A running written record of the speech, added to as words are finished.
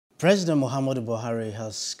President Muhammad Buhari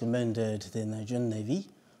has commended the Nigerian Navy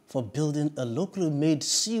for building a locally made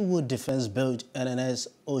seaworld defense boat NNS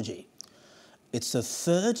OG. It's the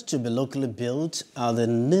third to be locally built at the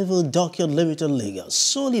Naval Dockyard Limited, Lagos,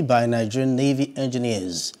 solely by Nigerian Navy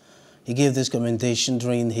engineers. He gave this commendation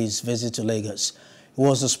during his visit to Lagos. He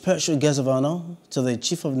was a special guest of honor to the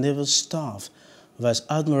Chief of Naval Staff, Vice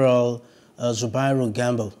Admiral Zubairu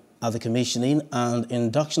Gambo, at the commissioning and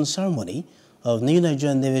induction ceremony of new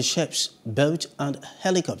Nigerian Navy Ships, boat and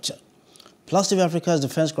helicopter. Plus TV Africa's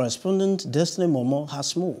defense correspondent Destiny Momo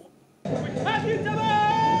has more.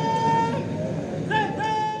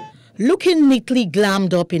 Looking neatly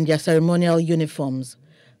glammed up in their ceremonial uniforms,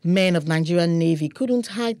 men of Nigerian Navy couldn't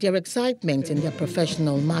hide their excitement in their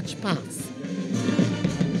professional march paths.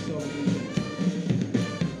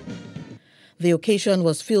 The occasion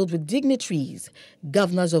was filled with dignitaries,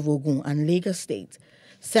 governors of Ogun and Lagos State,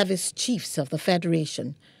 service chiefs of the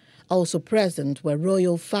Federation. Also present were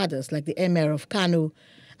royal fathers like the Emir of Kano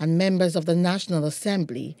and members of the National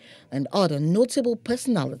Assembly and other notable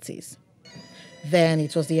personalities. Then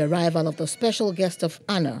it was the arrival of the special guest of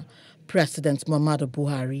honor, President Muhammad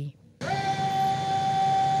Buhari.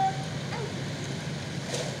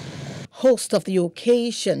 Host of the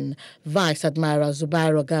occasion, Vice Admiral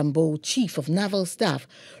Zubairu Gambo, Chief of Naval Staff,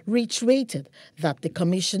 reiterated that the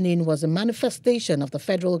commissioning was a manifestation of the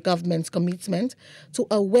federal government's commitment to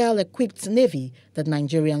a well-equipped navy that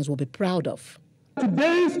Nigerians will be proud of.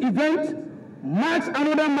 Today's event marks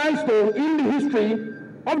another milestone in the history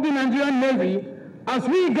of the Nigerian Navy as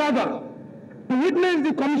we gather to witness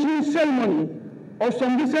the commissioning ceremony of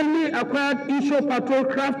some recently acquired inshore patrol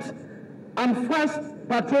craft and fast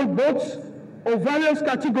patrol boats of various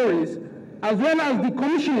categories, as well as the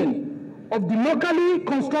commissioning of the locally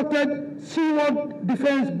constructed Seaworld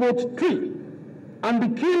Defense Boat 3 and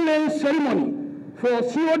the keel laying ceremony for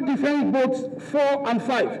Seaworld Defense Boats 4 and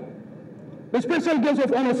 5. The special guest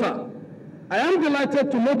of honor, sir, I am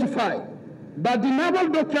delighted to notify that the Naval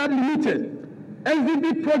Dockyard Limited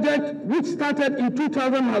SDB project, which started in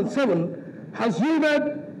 2007, has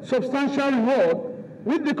yielded substantial reward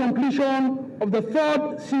with the completion of the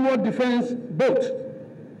third Seaworld Defense Boat.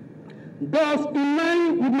 Thus, in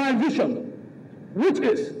line with my vision, which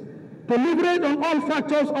is to leverage on all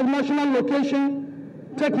factors of national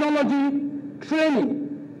location, technology,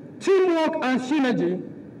 training, teamwork, and synergy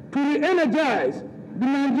to re-energize the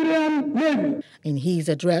Nigerian Navy. In his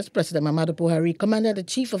address, President Muhammad Buhari commanded the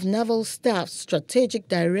Chief of Naval Staff's strategic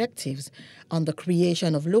directives on the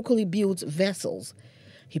creation of locally built vessels.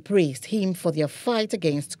 He praised him for their fight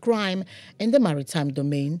against crime in the maritime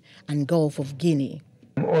domain and Gulf of Guinea.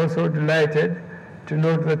 I'm also delighted to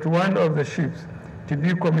note that one of the ships to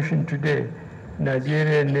be commissioned today,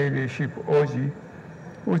 Nigerian Navy Ship OG,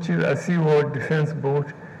 which is a seaworld defense boat,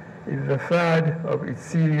 is the third of its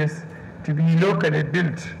series to be locally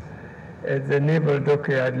built at the Naval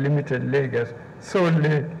Dockyard Limited, Lagos,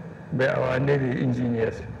 solely by our Navy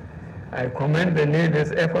engineers. I commend the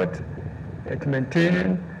Navy's effort at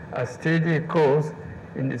maintaining a steady course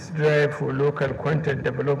in its drive for local content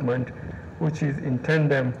development, which is in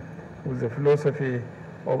tandem with the philosophy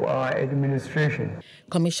of our administration.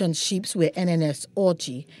 Commissioned ships were NNS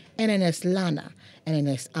Orji, NNS Lana,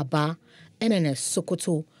 NNS Aba, NNS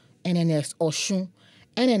Sokoto, NNS Oshun,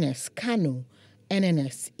 NNS Kano,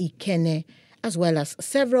 NNS Ikene, as well as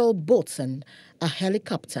several boats and a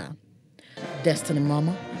helicopter. Destiny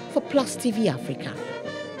Momo for Plus TV Africa.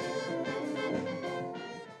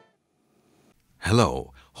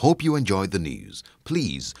 Hello, hope you enjoyed the news.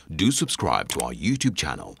 Please do subscribe to our YouTube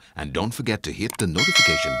channel and don't forget to hit the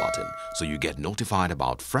notification button so you get notified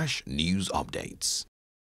about fresh news updates.